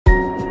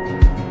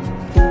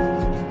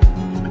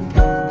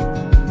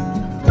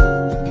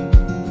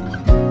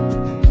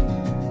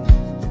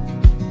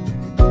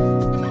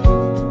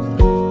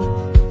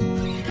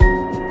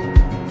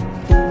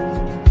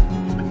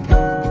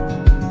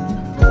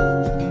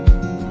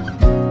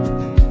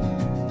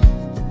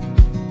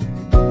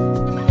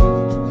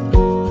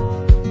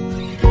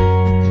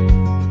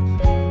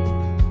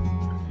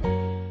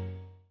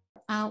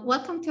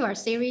our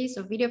series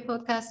of video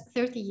podcasts,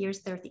 30 Years,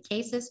 30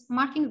 Cases,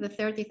 marking the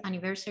 30th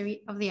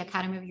anniversary of the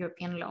Academy of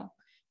European Law.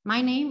 My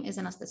name is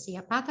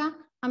Anastasia Pata.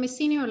 I'm a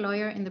senior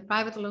lawyer in the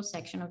private law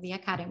section of the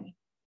Academy.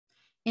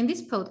 In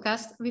this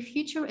podcast, we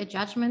feature a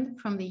judgment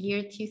from the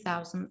year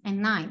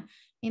 2009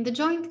 in the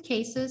joint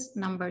cases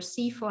number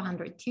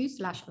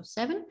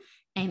C-402/07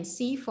 and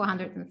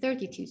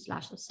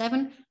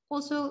C-432/07,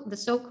 also the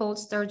so-called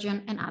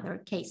Sturgeon and Other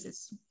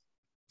cases.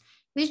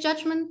 This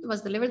judgment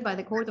was delivered by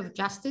the Court of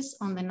Justice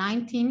on the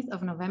 19th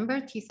of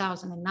November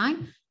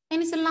 2009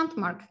 and is a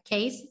landmark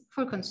case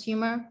for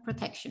consumer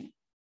protection.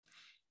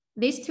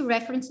 These two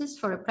references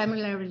for a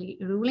preliminary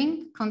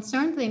ruling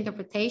concerned the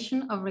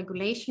interpretation of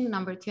Regulation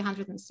number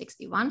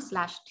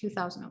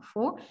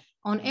 261/2004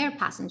 on air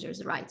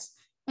passengers' rights,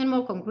 and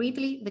more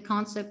concretely, the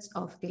concepts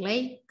of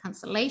delay,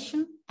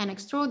 cancellation, and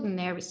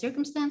extraordinary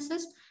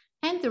circumstances,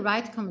 and the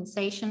right to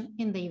compensation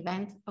in the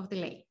event of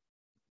delay.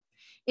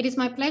 It is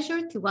my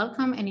pleasure to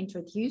welcome and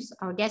introduce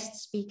our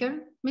guest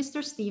speaker,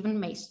 Mr.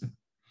 Stephen Mason.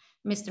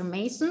 Mr.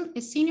 Mason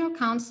is Senior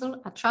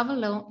Counsel at Travel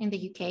Law in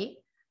the UK,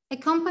 a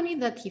company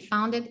that he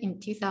founded in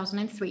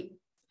 2003.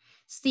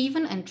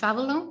 Stephen and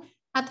Travel Law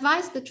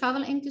advise the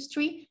travel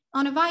industry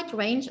on a wide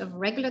range of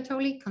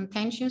regulatory,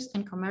 contentious,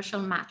 and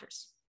commercial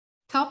matters.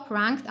 Top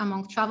ranked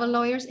among travel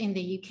lawyers in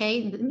the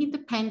UK in the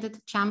Independent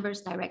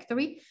Chambers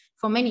Directory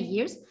for many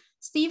years,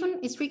 Stephen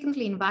is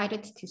frequently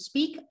invited to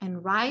speak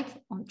and write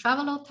on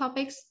travel law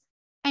topics,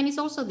 and is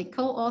also the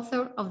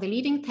co-author of the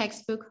leading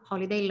textbook,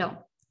 Holiday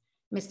Law.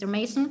 Mr.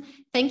 Mason,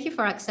 thank you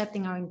for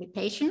accepting our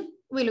invitation.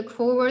 We look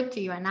forward to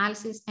your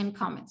analysis and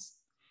comments.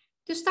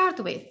 To start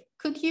with,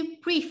 could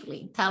you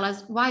briefly tell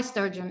us why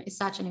Sturgeon is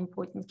such an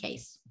important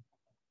case?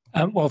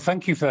 Well,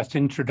 thank you for that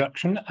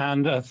introduction,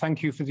 and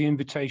thank you for the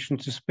invitation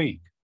to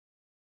speak.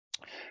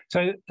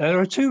 So there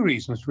are two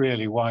reasons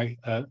really why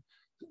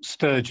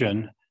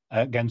Sturgeon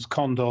against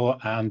Condor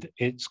and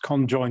its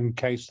conjoined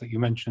case that you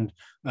mentioned,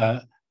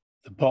 the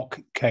Bock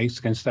case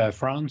against Air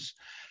France.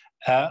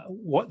 There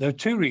are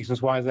two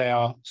reasons why they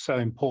are so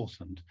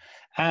important.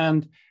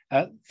 And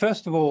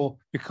first of all,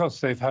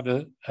 because they've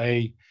had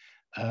a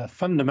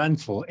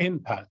fundamental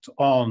impact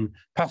on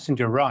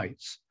passenger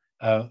rights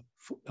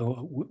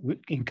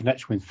in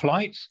connection with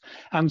flights.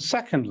 And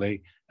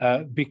secondly,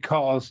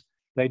 because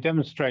they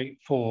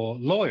demonstrate for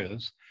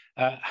lawyers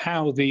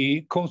how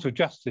the Court of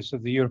Justice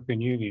of the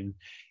European Union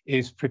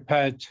is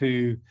prepared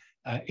to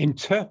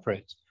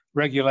interpret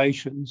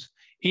regulations,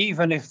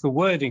 even if the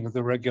wording of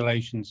the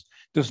regulations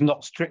does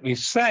not strictly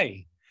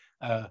say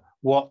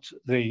what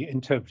the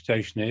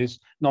interpretation is.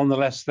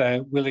 Nonetheless,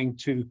 they're willing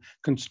to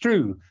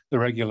construe the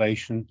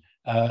regulation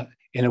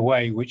in a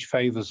way which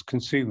favors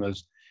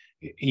consumers,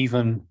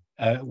 even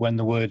when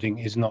the wording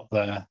is not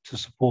there to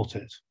support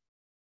it.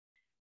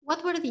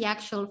 What were the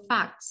actual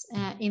facts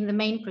in the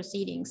main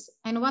proceedings,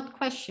 and what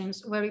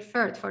questions were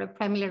referred for a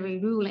preliminary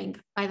ruling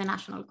by the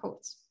national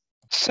courts?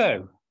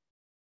 So,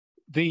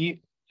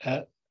 the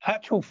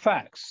actual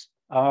facts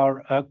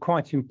are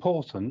quite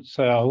important,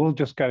 so I will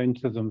just go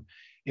into them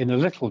in a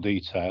little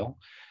detail.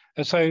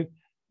 So,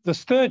 the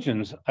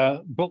Sturgeons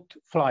booked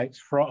flights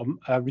from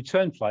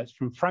return flights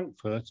from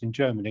Frankfurt in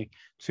Germany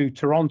to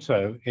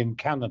Toronto in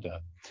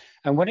Canada.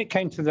 And when it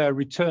came to their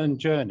return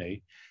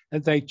journey,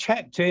 they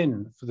checked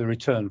in for the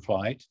return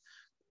flight,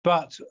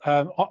 but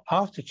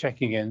after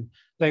checking in,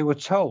 they were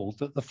told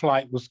that the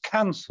flight was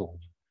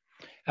cancelled.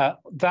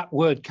 That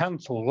word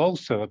cancelled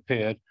also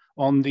appeared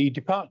on the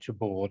departure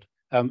board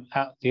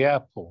at the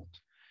airport.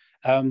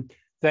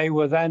 They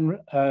were then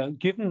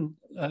given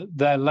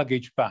their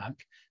luggage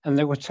back, and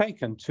they were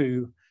taken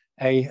to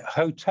a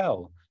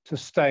hotel to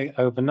stay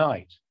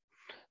overnight.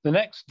 The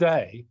next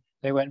day,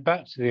 they went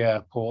back to the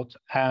airport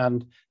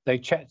and they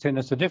checked in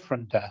at a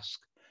different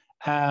desk,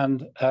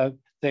 and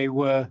they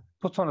were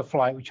put on a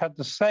flight which had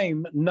the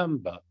same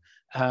number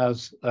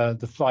as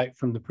the flight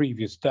from the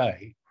previous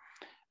day.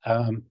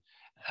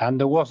 And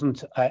there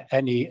wasn't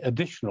any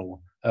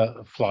additional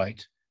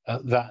flight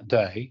that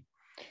day.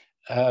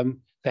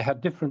 They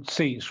had different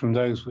seats from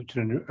those which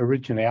were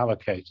originally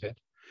allocated.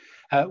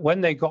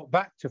 When they got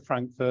back to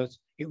Frankfurt,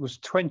 it was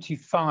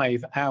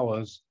 25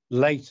 hours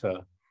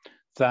later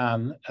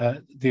than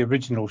the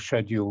original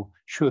schedule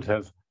should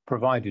have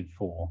provided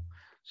for.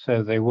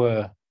 So they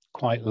were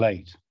quite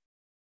late.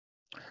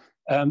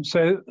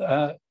 So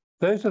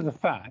those are the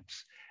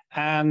facts.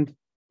 And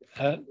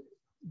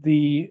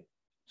the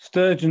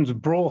Sturgeons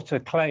brought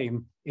a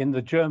claim in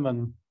the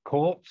German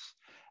courts,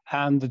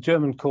 and the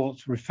German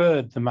courts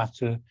referred the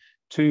matter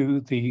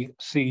to the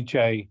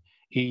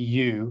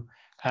CJEU.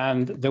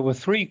 And there were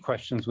three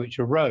questions which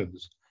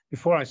arose.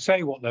 Before I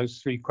say what those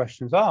three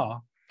questions are,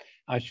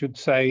 I should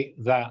say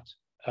that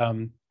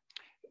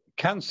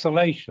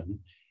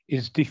cancellation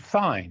is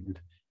defined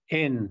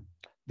in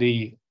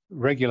the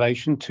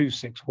regulation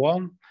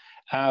 261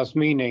 as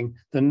meaning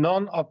the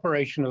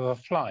non-operation of a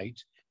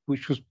flight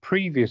which was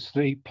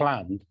previously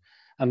planned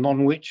and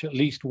on which at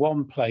least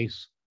one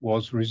place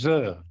was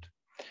reserved.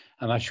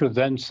 And I should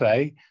then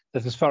say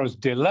that as far as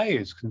delay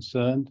is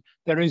concerned,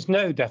 there is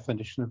no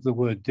definition of the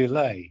word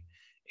delay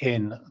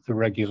in the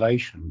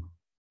regulation.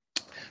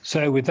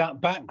 So with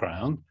that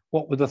background,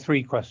 what were the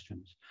three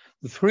questions?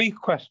 The three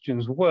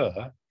questions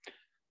were,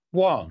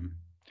 one,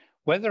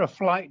 whether a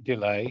flight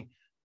delay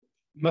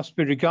must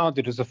be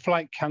regarded as a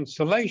flight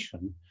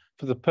cancellation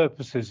for the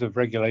purposes of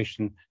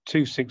Regulation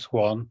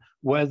 261,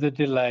 where the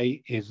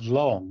delay is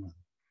long.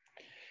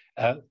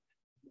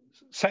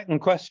 Second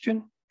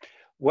question,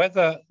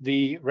 whether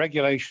the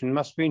regulation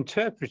must be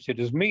interpreted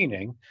as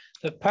meaning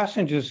that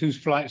passengers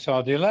whose flights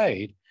are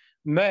delayed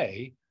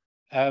may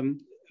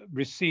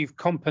receive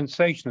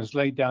compensation as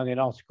laid down in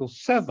Article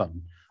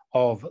 7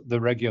 of the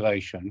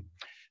regulation.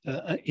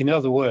 In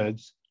other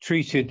words,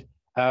 treated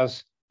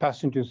as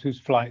passengers whose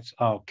flights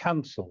are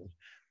cancelled,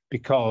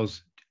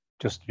 because,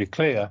 just to be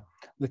clear,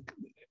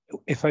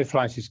 if a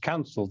flight is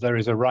cancelled, there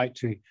is a right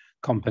to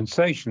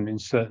compensation in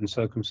certain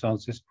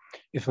circumstances.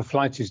 If a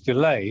flight is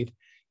delayed,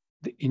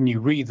 and you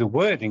read the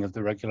wording of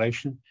the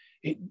regulation,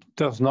 it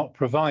does not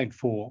provide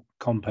for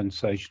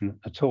compensation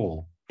at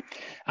all.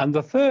 And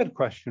the third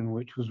question,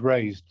 which was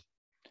raised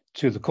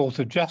to the Court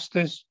of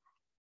Justice,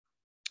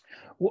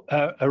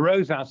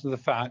 arose out of the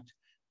fact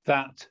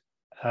that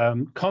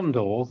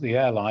Condor, the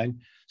airline,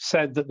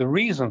 said that the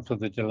reason for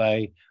the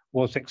delay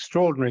was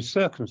extraordinary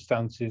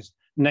circumstances,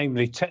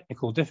 namely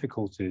technical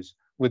difficulties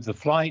with the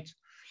flight.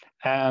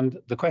 And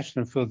the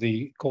question for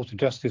the Court of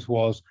Justice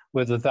was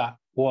whether that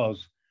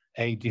was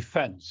a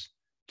defence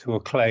to a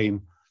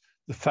claim,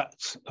 the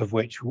facts of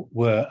which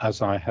were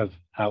as I have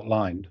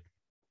outlined.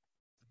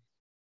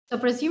 So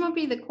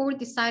presumably the court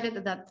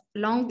decided that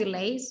long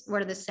delays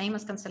were the same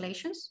as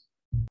cancellations?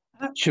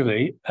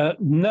 Actually,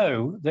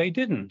 no, they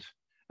didn't.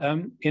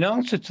 In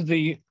answer to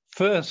the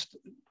first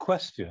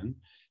question,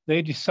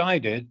 they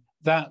decided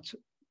that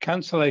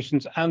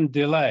cancellations and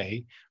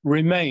delay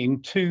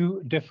remain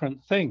two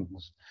different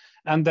things.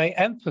 And they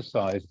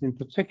emphasized in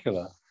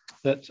particular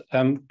that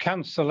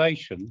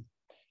cancellation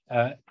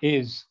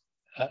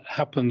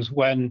happens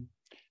when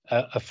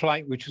a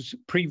flight which was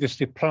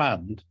previously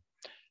planned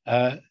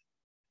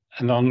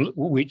and on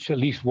which at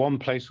least one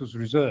place was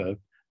reserved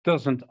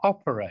doesn't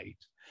operate.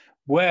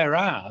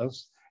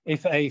 Whereas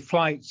if a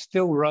flight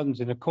still runs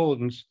in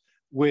accordance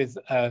with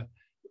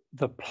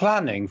the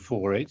planning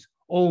for it,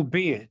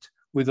 albeit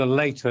with a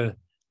later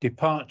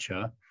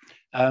departure,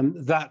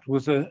 that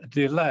was a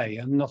delay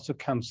and not a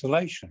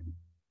cancellation.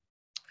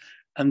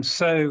 And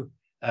so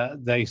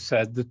they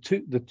said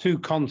the two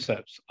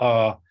concepts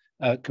are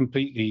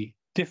completely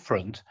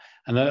different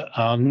and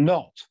are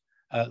not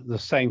the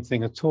same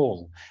thing at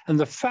all. And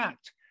the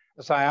fact,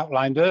 as I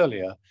outlined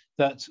earlier,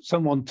 that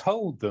someone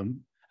told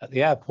them at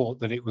the airport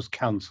that it was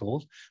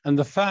cancelled, and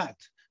the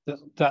fact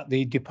that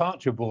the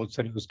departure board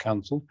said it was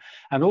cancelled,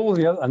 and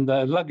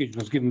the luggage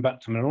was given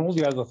back to them, and all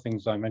the other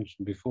things I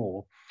mentioned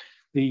before,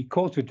 the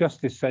Court of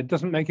Justice said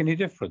doesn't make any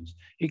difference.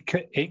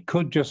 It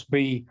could just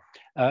be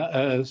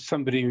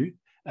somebody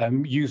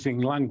using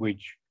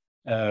language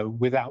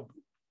without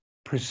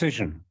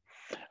precision,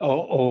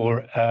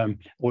 or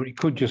it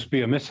could just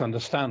be a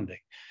misunderstanding.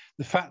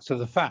 The facts are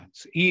the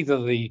facts.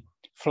 Either the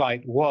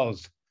flight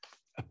was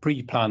a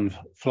pre-planned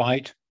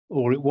flight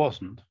or it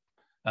wasn't,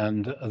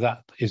 and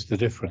that is the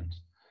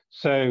difference.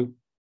 So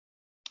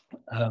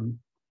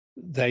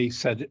they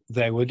said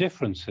there were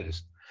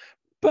differences.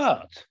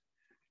 But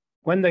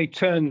when they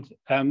turned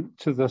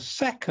to the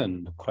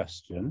second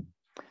question,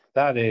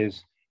 that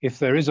is, if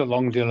there is a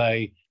long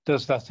delay,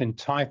 does that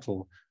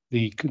entitle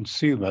the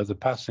consumer, the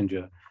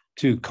passenger,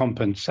 to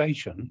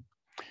compensation?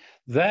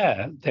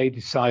 There, they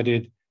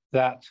decided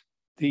that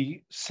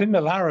the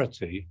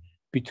similarity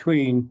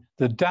between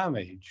the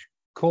damage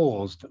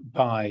caused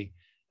by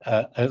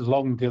a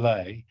long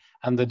delay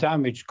and the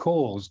damage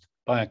caused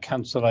by a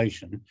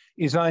cancellation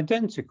is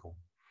identical.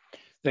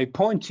 They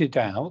pointed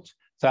out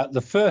that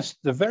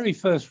the very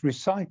first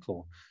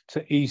recital to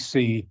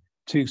EC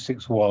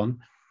 261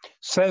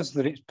 says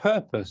that its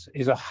purpose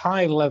is a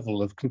high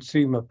level of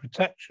consumer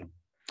protection,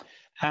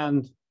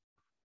 and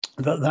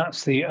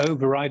that's the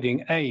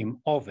overriding aim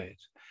of it,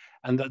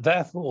 and that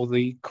therefore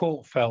the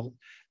court felt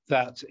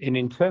that in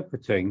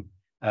interpreting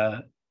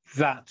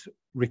that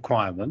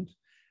requirement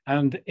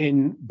and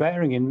in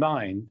bearing in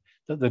mind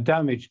that the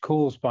damage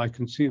caused by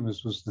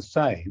consumers was the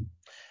same,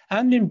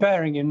 and in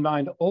bearing in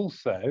mind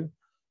also,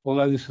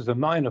 although this was a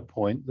minor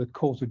point, the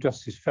Court of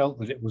Justice felt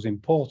that it was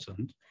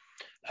important,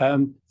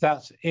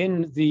 that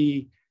in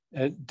the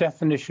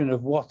definition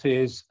of what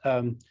is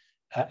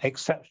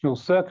exceptional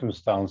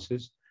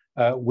circumstances,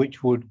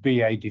 which would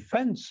be a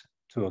defence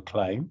to a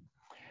claim,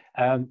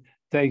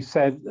 they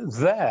said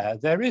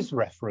there is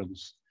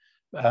reference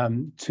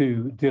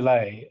to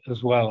delay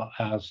as well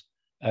as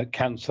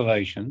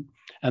cancellation,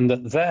 and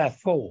that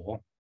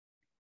therefore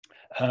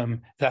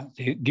that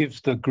it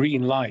gives the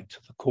green light to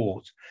the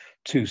court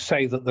to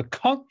say that the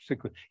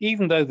consequence,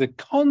 even though the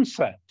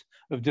concept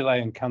of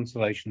delay and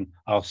cancellation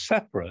are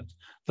separate,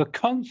 the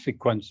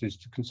consequences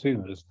to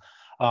consumers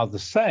are the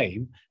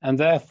same, and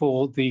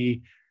therefore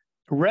the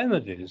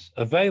remedies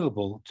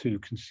available to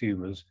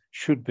consumers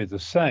should be the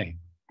same.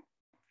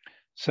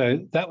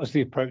 So that was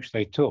the approach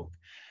they took.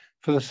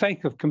 for the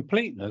sake of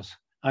completeness,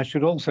 I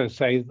should also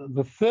say that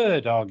the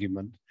third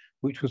argument,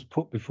 which was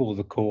put before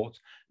the court,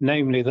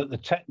 namely that the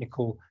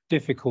technical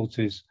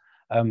difficulties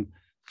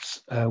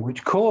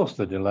which caused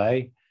the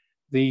delay,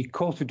 the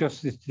Court of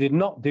Justice did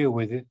not deal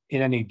with it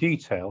in any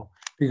detail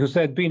because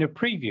there had been a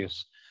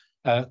previous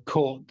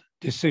court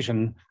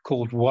decision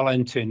called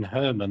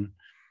Wallentin-Herman,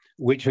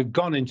 which had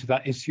gone into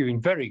that issue in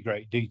very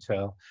great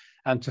detail,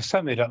 and to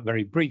sum it up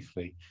very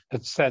briefly,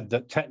 had said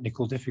that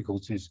technical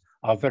difficulties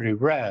are very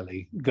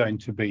rarely going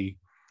to be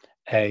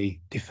a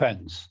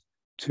defence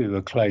to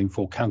a claim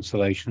for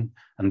cancellation,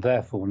 and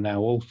therefore now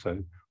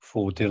also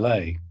for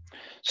delay.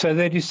 So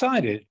they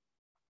decided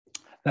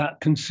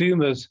that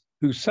consumers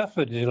who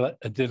suffered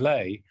a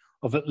delay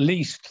of at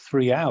least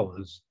 3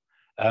 hours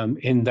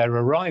in their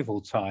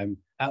arrival time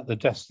at the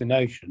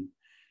destination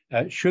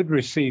should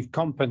receive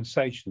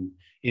compensation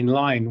in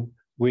line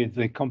with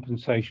the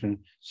compensation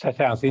set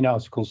out in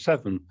Article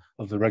 7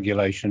 of the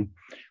regulation,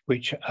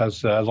 which,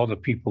 as a lot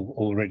of people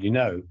already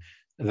know,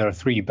 there are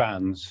 3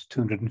 bands,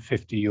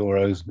 250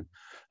 euros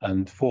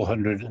and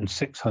 400 and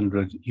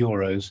 600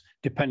 euros,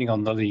 depending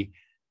on the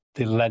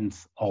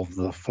length of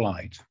the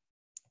flight.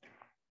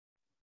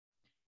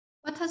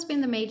 What has been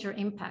the major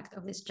impact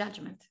of this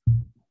judgment?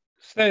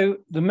 So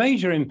the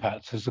major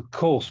impact has, of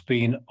course,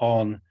 been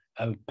on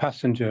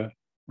passenger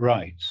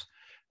rights.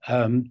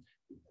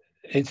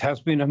 It has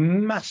been a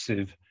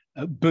massive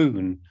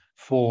boon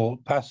for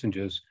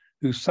passengers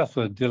who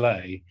suffered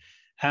delay.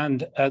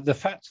 And the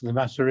fact of the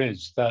matter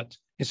is that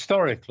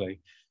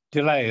historically,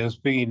 delay has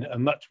been a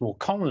much more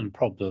common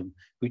problem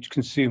which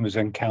consumers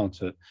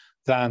encounter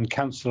than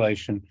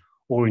cancellation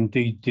or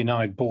indeed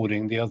denied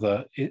boarding, the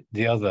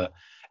other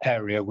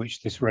area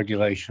which this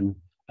regulation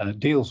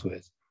deals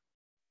with.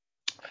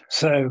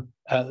 So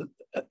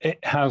it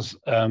has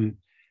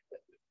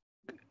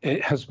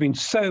been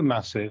so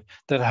massive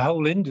that a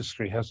whole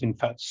industry has in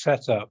fact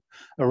set up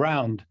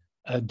around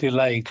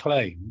delay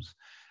claims.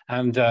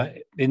 And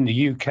in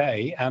the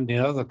UK and in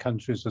other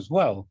countries as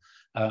well,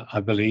 I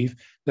believe,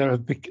 there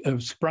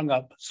have sprung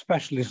up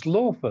specialist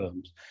law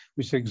firms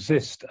which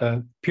exist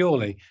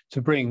purely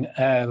to bring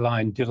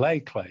airline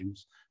delay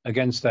claims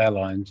against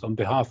airlines on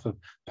behalf of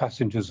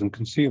passengers and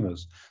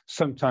consumers,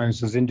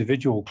 sometimes as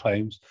individual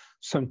claims,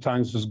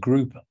 sometimes as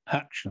group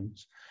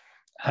actions.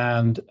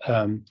 And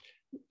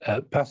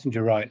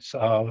passenger rights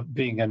are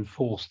being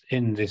enforced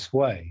in this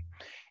way.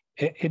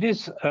 It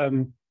is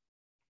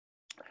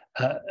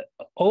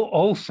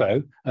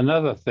also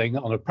another thing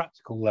on a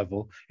practical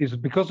level is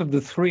because of the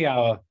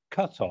 3-hour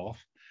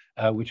cutoff,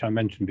 which I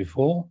mentioned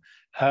before,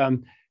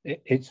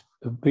 there's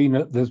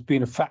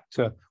been a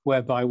factor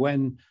whereby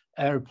when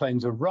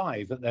airplanes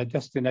arrive at their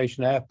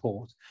destination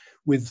airport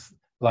with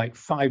like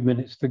 5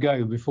 minutes to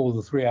go before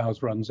the 3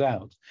 hours runs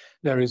out,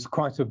 there is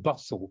quite a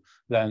bustle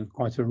then,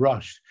 quite a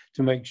rush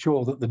to make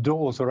sure that the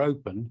doors are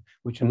open,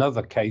 which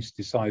another case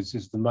decides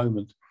is the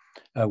moment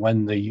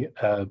when the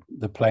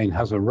plane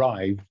has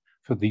arrived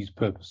for these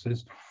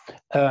purposes,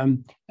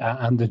 and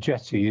the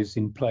jetty is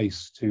in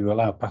place to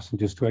allow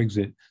passengers to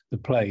exit the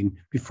plane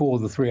before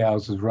the 3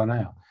 hours has run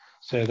out.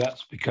 So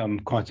that's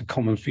become quite a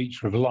common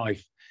feature of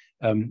life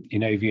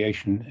in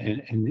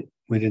aviation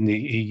within the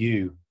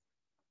EU.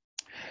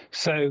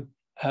 So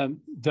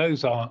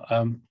those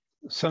are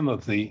some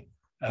of the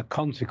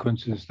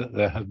consequences that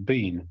there have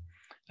been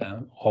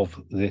of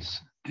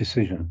this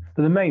decision.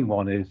 But the main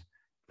one is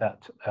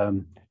that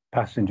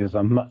passengers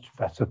are much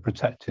better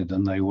protected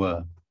than they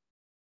were.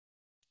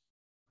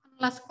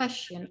 Last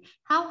question.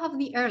 How have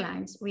the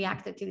airlines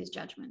reacted to this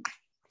judgment?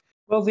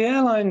 Well, the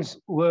airlines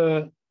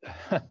were,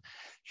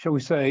 shall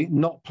we say,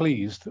 not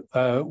pleased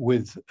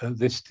with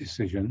this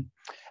decision.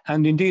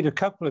 And indeed, a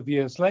couple of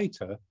years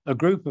later, a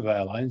group of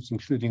airlines,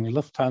 including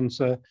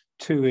Lufthansa,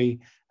 TUI,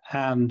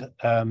 and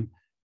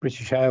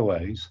British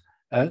Airways,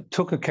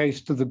 took a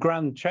case to the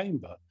Grand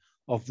Chamber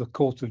of the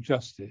Court of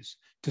Justice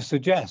to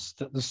suggest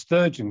that the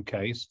Sturgeon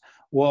case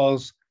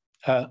was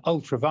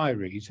ultra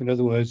vires. In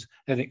other words,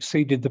 it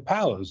exceeded the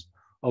powers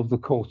of the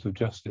Court of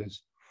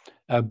Justice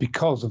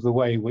because of the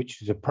way in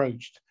which it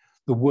approached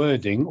the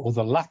wording or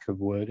the lack of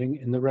wording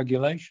in the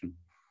regulation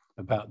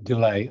about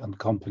delay and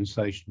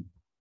compensation.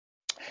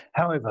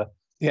 However,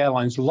 the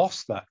airlines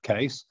lost that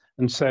case,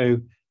 and so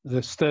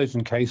the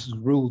Sturgeon case has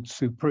ruled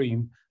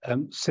supreme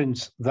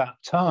since that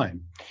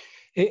time.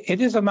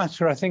 It is a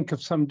matter, I think,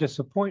 of some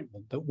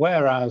disappointment that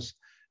whereas,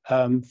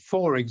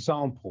 for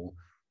example,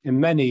 in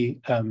many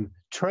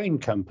train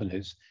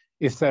companies,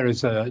 if there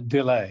is a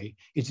delay,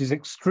 it is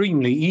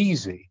extremely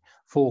easy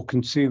for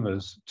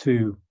consumers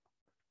to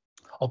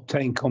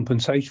obtain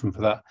compensation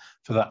for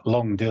that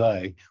long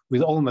delay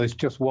with almost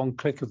just one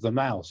click of the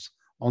mouse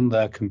on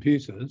their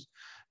computers.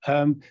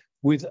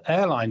 With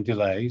airline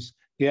delays,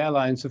 the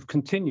airlines have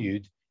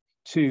continued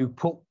to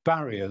put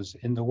barriers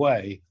in the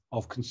way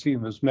of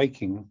consumers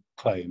making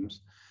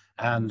claims.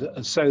 And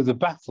so the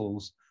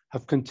battles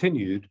have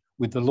continued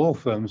with the law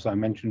firms I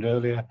mentioned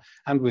earlier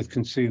and with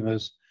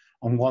consumers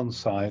on one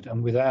side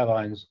and with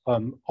airlines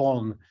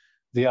on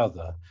the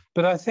other.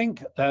 But I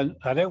think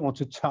I don't want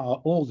to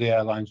tar all the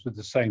airlines with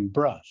the same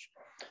brush.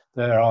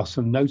 There are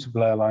some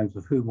notable airlines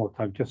of whom what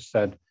I've just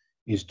said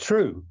is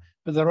true,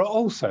 but there are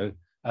also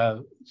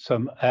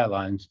some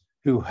airlines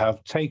who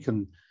have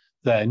taken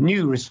their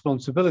new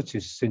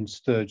responsibilities since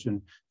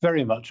Sturgeon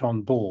very much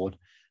on board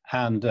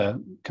and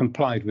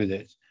complied with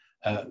it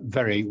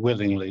very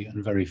willingly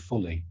and very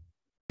fully.